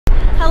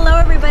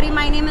everybody,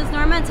 my name is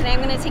Norma and today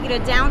I'm going to take you to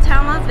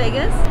downtown Las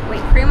Vegas. Wait,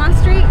 Fremont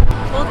Street?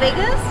 Old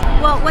Vegas?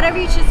 Well, whatever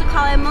you choose to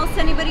call it, most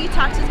anybody you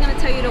talk to is going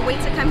to tell you to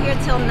wait to come here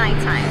till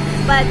nighttime.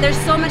 But there's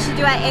so much to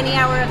do at any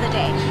hour of the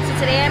day. So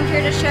today I'm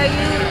here to show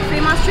you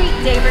Fremont Street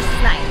day versus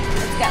night.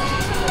 Let's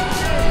go.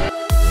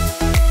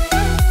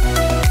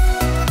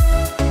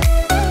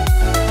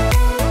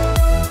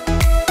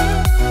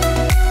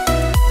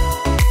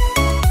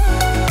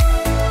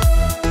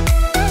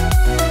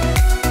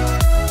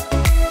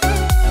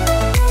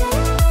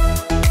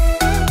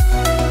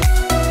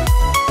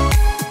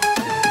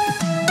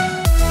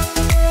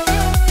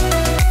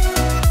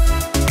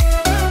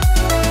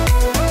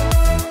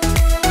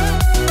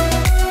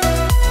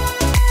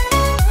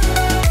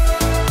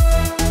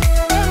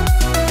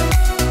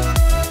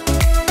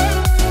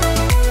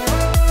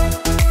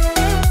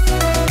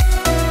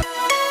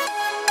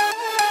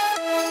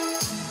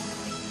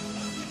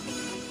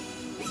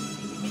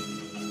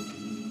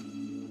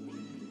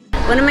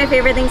 One of my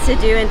favorite things to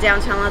do in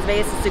downtown Las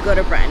Vegas is to go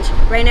to brunch.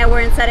 Right now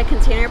we're inside a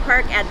container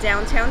park at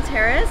Downtown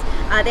Terrace.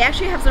 They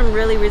actually have some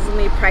really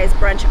reasonably priced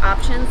brunch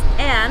options,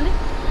 and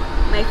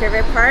my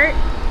favorite part,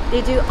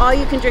 they do all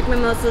you can drink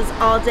mimosas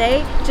all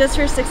day just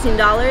for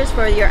 $16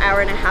 for your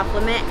hour-and-a-half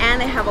limit,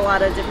 and they have a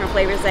lot of different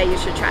flavors that you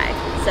should try.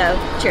 So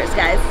cheers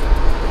guys.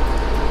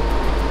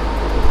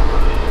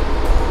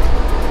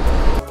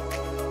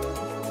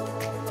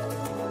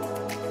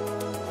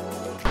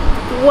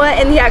 What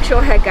in the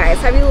actual heck, guys?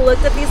 Have you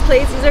looked at these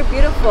plates? These are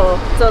beautiful.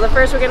 So the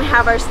first we're gonna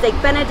have our steak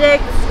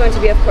benedict. This is going to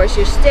be, of course,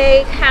 your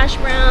steak, hash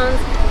browns,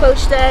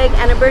 poached egg,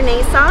 and a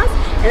béarnaise sauce.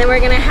 And then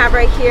we're gonna have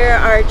right here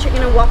our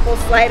chicken and waffle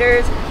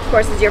sliders. Of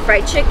course, is your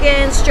fried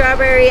chicken,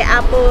 strawberry,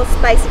 apple,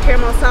 spicy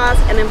caramel sauce,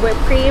 and then whipped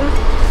cream.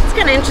 It's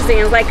kind of interesting.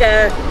 It's like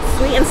a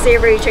sweet and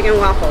savory chicken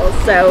waffles.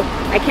 So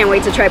I can't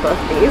wait to try both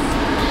of these.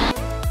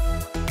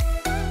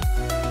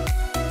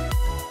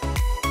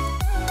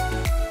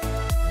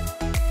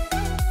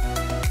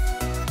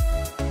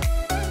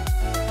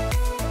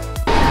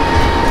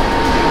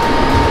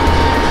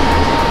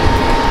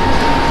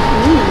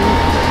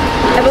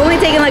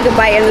 Taking like a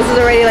bite and this is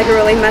already like a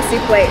really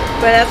messy plate,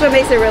 but that's what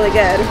makes it really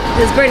good.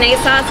 This béarnaise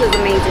sauce is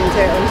amazing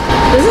too.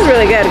 This is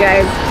really good,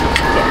 guys.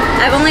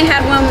 I've only had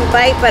one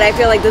bite, but I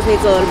feel like this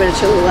needs a little bit of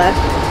Cholula.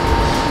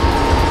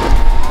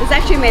 This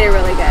actually made it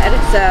really good,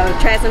 so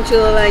try some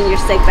Cholula in your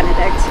steak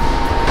benedict.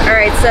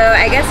 Alright, so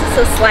I guess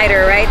it's a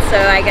slider, right? So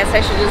I guess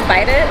I should just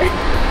bite it.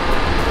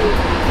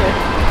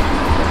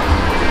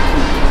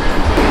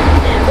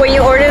 When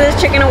you order this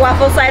chicken and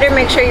waffle slider,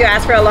 make sure you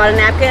ask for a lot of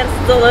napkins.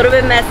 It's a little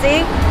bit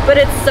messy, but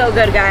it's so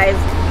good, guys.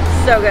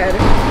 So good.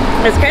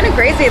 It's kind of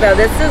crazy though.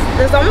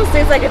 This almost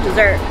tastes like a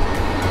dessert,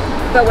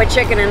 but with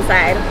chicken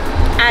inside.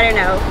 I don't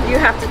know. You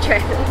have to try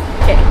this.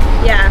 Okay.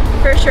 Yeah,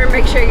 for sure.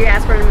 Make sure you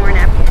ask for more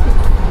napkins.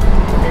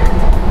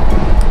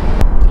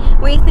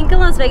 When you think of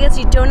Las Vegas,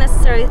 you don't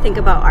necessarily think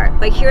about art,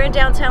 but here in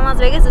downtown Las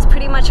Vegas, it's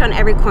pretty much on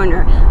every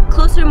corner,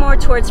 closer more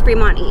towards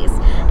Fremont East.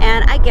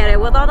 And I get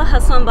it, with all the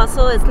hustle and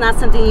bustle, it's not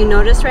something you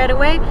notice right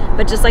away,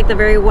 but just like the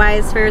very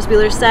wise Ferris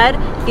Bueller said,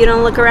 if you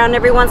don't look around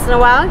every once in a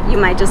while, you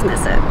might just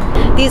miss it.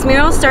 These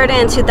murals started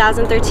in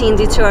 2013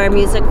 due to our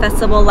music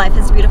festival, Life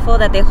is Beautiful,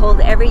 that they hold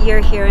every year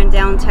here in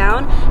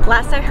downtown.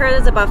 Last I heard,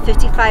 there's about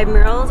 55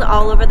 murals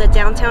all over the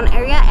downtown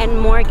area, and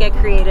more get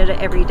created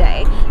every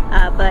day.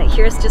 But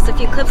here's just a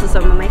few clips of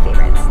some of my favorites.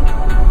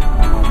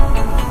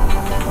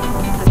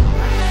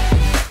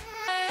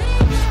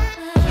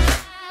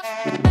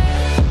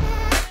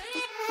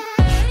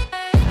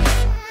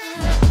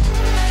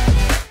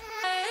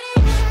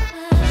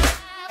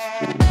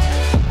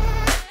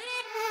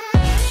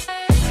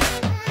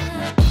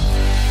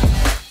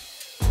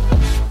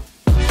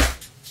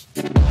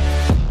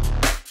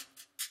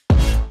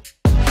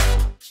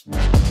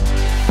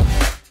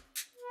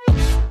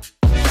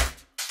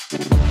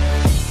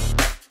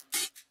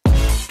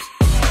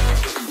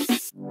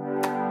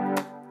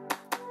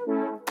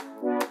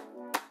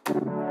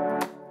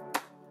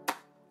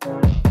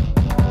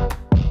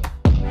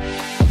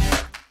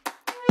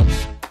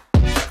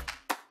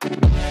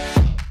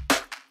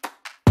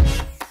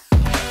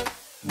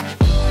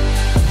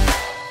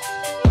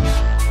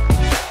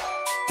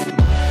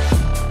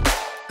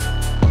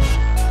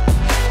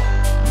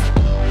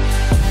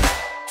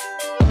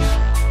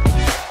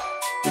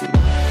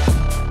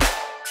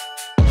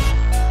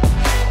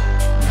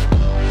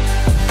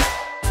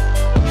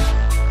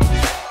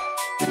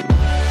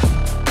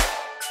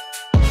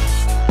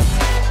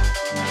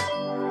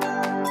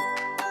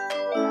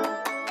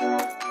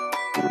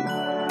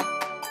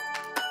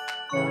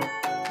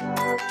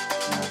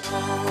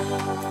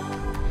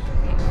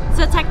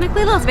 So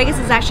technically Las Vegas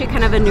is actually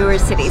kind of a newer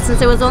city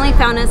since it was only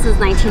founded since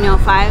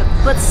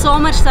 1905, but so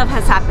much stuff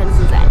has happened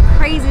since then.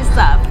 Crazy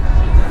stuff.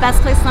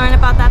 Best place to learn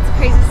about that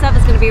crazy stuff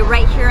is going to be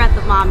right here at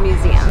the Mob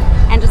Museum.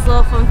 And just a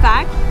little fun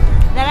fact,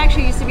 that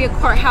actually used to be a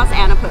courthouse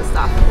and a post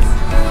office.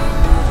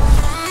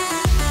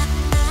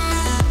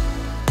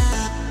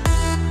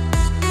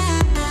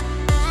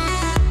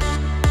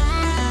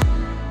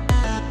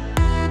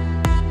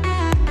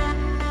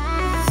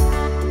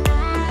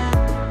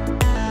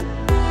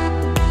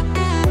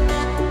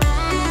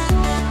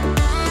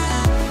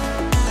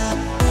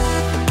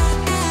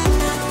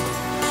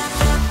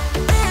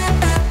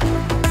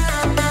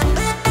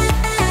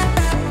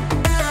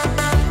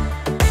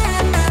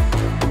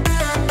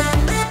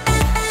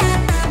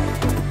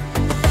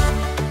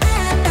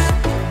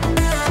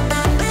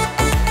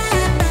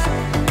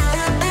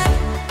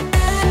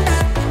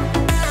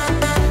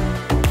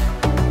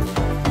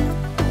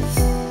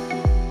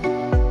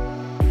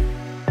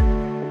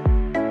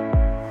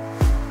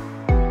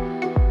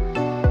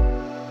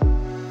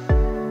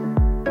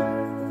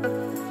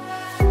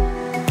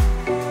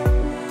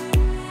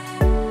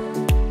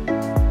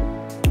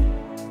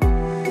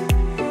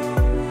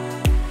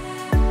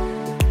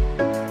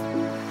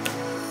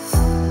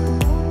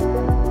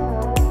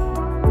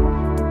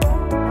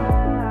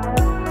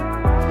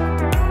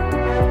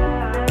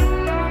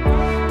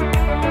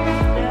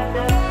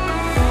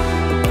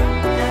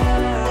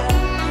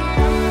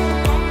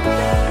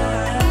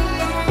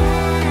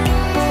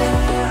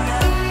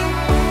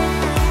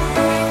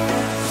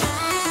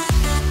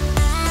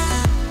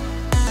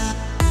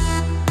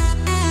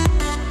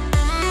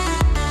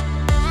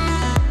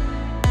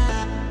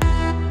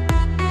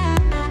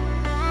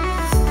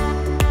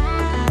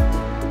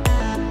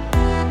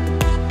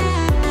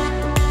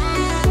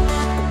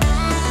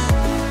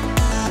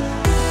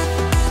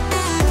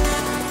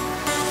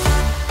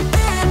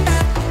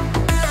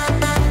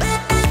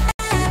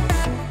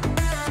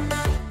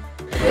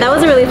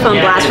 fun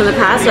blast from the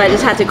past, so I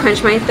just had to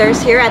quench my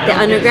thirst here at the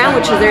Underground,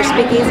 which is their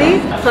speakeasy.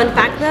 Fun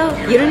fact though,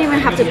 you don't even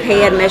have to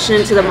pay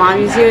admission to the Mod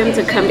Museum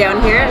to come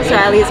down here, so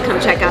at least come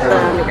check out the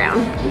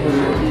Underground.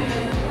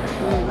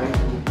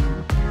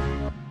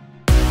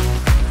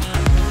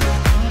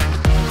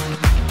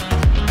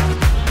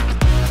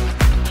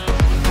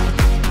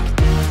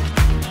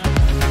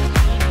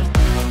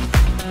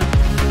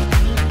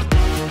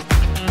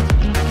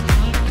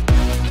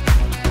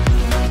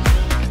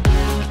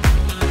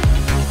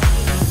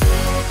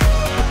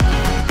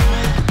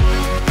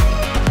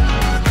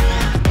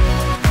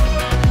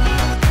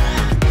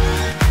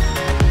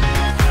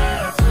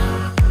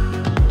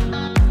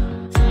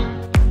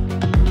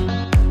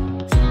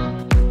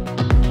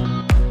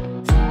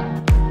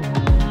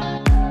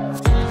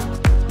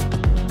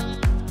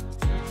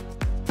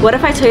 What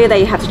if I told you that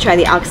you have to try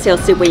the oxtail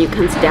soup when you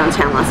come to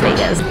downtown Las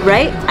Vegas,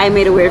 right? I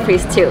made a weird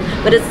face too,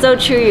 but it's so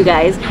true, you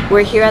guys.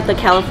 We're here at the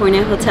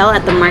California Hotel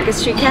at the Market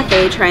Street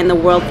Cafe trying the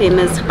world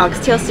famous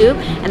oxtail soup,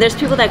 and there's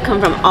people that come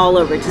from all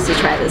over just to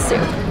try this soup.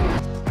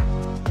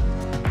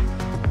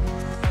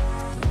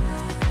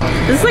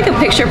 This is like a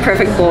picture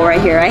perfect bowl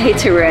right here. I hate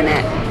to ruin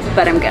it,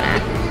 but I'm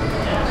gonna.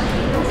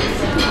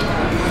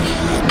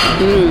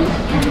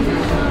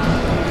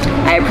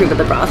 I approve of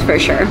the broth for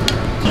sure.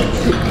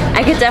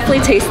 I could definitely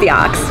taste the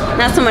ox,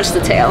 not so much the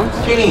tail.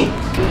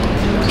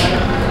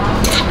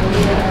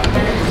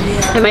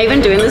 Am I even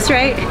doing this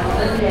right?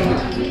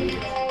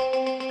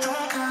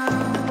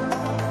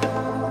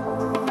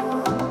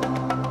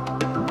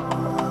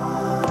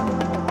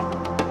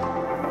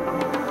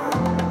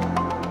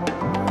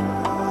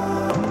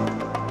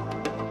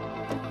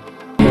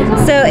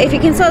 So if you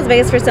can Las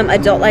Vegas for some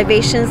adult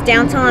libations,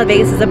 downtown Las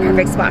Vegas is a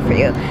perfect spot for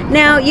you.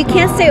 Now, you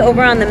can't stay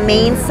over on the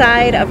main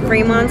side of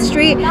Fremont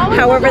Street.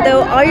 However,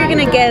 though, all you're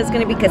gonna get is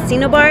gonna be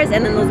casino bars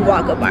and then those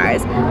walk-up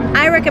bars.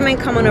 I recommend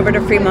coming over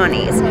to Fremont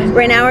East.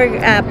 Right now we're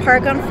at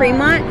Park on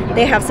Fremont.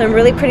 They have some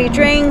really pretty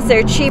drinks.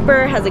 They're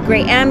cheaper, has a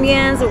great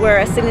ambience.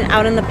 We're sitting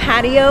out in the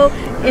patio.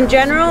 In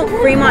general,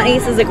 Fremont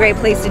East is a great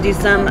place to do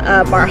some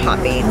bar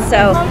hopping.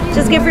 So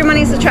just give Fremont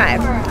East a try.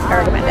 I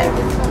recommend it.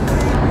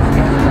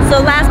 So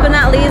last but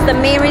not least, the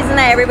main reason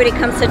that everybody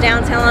comes to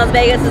downtown Las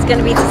Vegas is going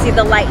to be to see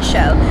the light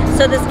show.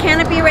 So this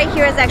canopy right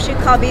here is actually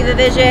called Viva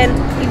Vision.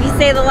 If you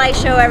say the light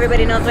show,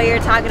 everybody knows what you're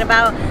talking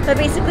about. But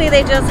basically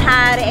they just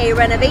had a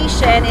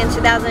renovation in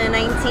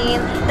 2019.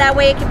 That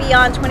way it can be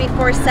on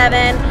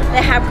 24/7.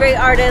 They have great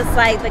artists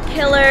like The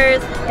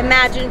Killers,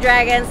 Imagine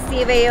Dragons,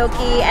 Steve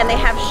Aoki, and they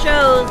have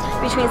shows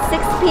between 6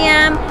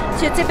 p.m.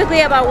 to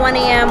typically about 1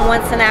 a.m.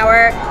 once an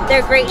hour.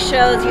 They're great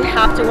shows. You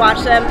have to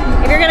watch them.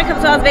 If you're going to come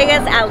to Las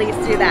Vegas, at least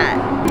do that.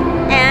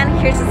 And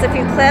here's just a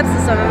few clips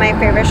of some of my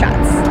favorite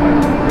shots.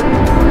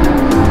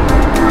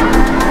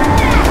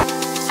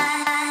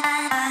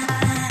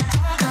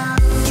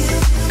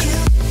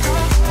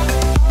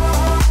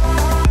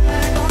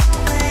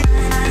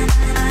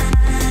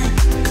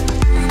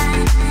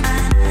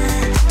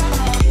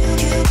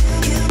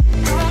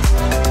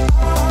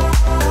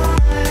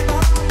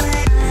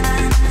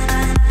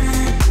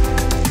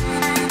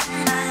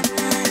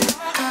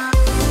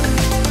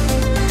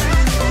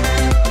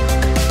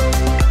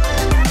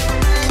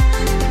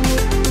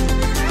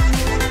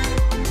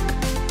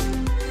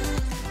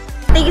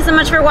 Thank you so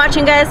much for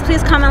watching, guys.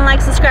 Please comment,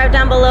 like, subscribe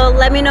down below.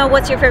 Let me know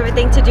what's your favorite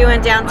thing to do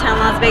in downtown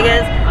Las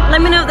Vegas.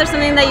 Let me know if there's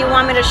something that you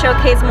want me to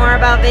showcase more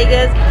about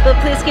Vegas. But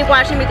please keep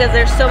watching because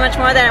there's so much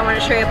more that I want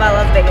to show you about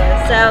Las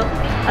Vegas. So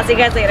I'll see you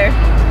guys later.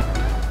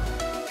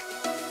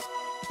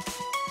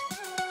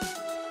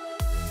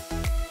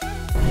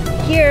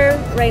 Here,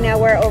 right now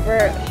we're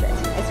over, shit,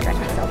 I scratched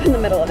myself in the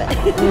middle of it.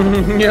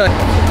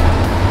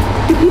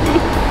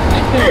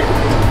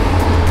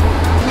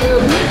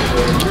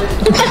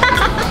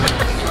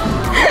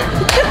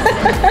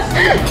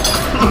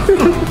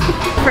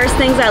 First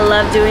things I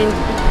love doing,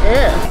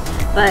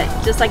 but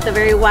just like the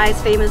very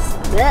wise, famous,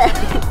 okay.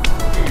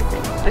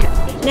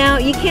 Now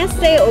you can't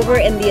stay over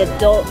in the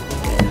adult